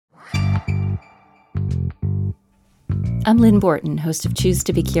I'm Lynn Borton, host of Choose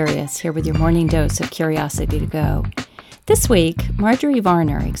to Be Curious, here with your morning dose of curiosity to go. This week, Marjorie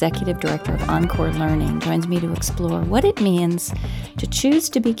Varner, Executive Director of Encore Learning, joins me to explore what it means to choose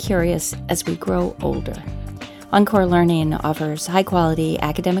to be curious as we grow older. Encore Learning offers high-quality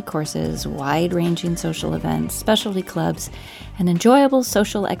academic courses, wide-ranging social events, specialty clubs, and enjoyable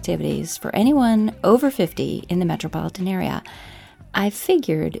social activities for anyone over 50 in the metropolitan area. I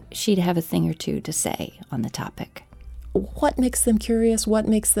figured she'd have a thing or two to say on the topic. What makes them curious? What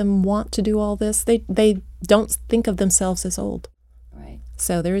makes them want to do all this? They don't think of themselves as old. Right.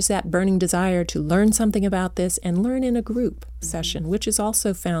 So there is that burning desire to learn something about this and learn in a group session, which is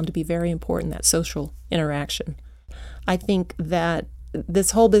also found to be very important, that social interaction. I think that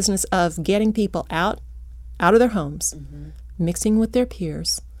this whole business of getting people out of their homes, mixing with their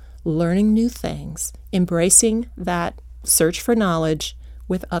peers, learning new things, embracing that search for knowledge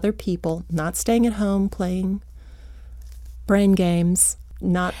with other people, not staying at home playing brain games,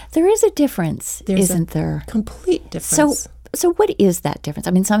 There is a difference, isn't there? Complete difference. So what is that difference?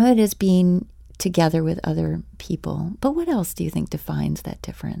 I mean, some of it is being together with other people, but what else do you think defines that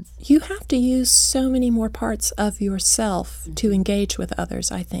difference? You have to use so many more parts of yourself to engage with others,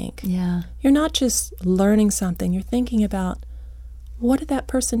 I think. Yeah. You're not just learning something, you're thinking about, what did that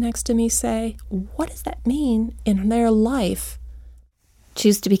person next to me say? What does that mean in their life?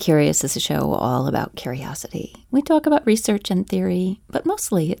 Choose to Be Curious is a show all about curiosity. We talk about research and theory, but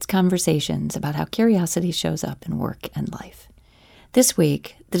mostly it's conversations about how curiosity shows up in work and life. This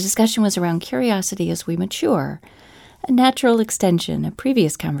week, the discussion was around curiosity as we mature, a natural extension of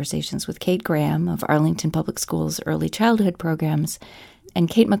previous conversations with Kate Graham of Arlington Public Schools Early Childhood Programs and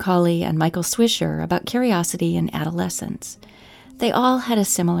Kate McCauley and Michael Swisher about curiosity in adolescence. They all had a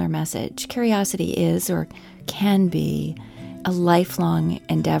similar message. Curiosity is, or can be, a lifelong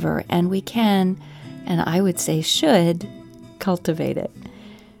endeavor, and we can, and I would say should, cultivate it.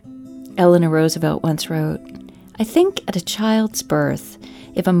 Eleanor Roosevelt once wrote, "I think at a child's birth,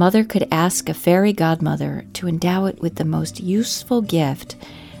 if a mother could ask a fairy godmother to endow it with the most useful gift,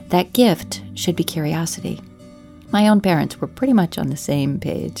 that gift should be curiosity." My own parents were pretty much on the same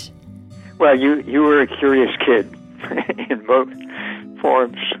page. Well, you were a curious kid in both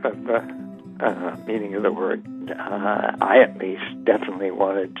forms of the meaning of the word. I at least definitely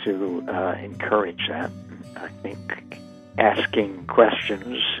wanted to encourage that. I think asking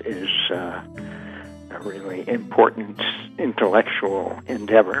questions is a really important intellectual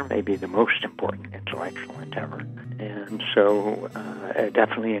endeavor, maybe the most important intellectual endeavor. And so I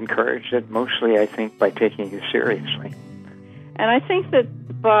definitely encouraged it, mostly I think by taking it seriously. And I think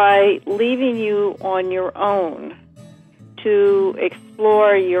that by leaving you on your own to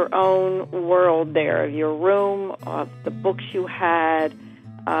explore your own world there, your room, of the books you had,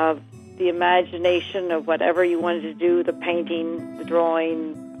 of the imagination of whatever you wanted to do, the painting, the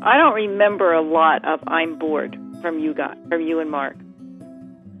drawing. I don't remember a lot of "I'm bored" from you and Mark.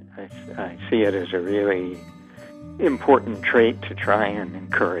 I see it as a really important trait to try and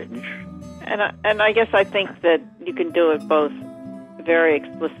encourage. And I guess I think that you can do it both very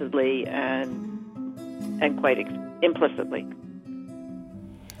explicitly and quite implicitly.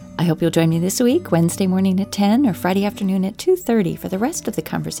 I hope you'll join me this week, Wednesday morning at 10 or Friday afternoon at 2:30 for the rest of the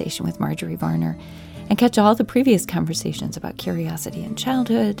conversation with Marjorie Varner, and catch all the previous conversations about curiosity in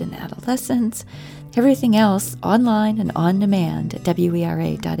childhood and adolescence, everything else online and on demand at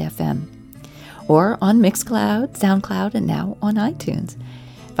wera.fm, or on Mixcloud, SoundCloud, and now on iTunes.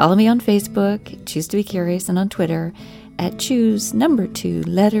 Follow me on Facebook, Choose to Be Curious, and on Twitter at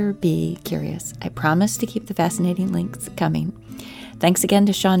choose2 Curious. I promise to keep the fascinating links coming. Thanks again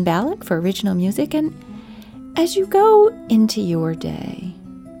to Sean Ballack for original music. And as you go into your day,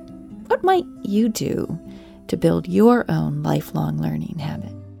 what might you do to build your own lifelong learning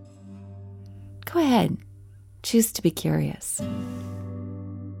habit? Go ahead. Choose to be curious.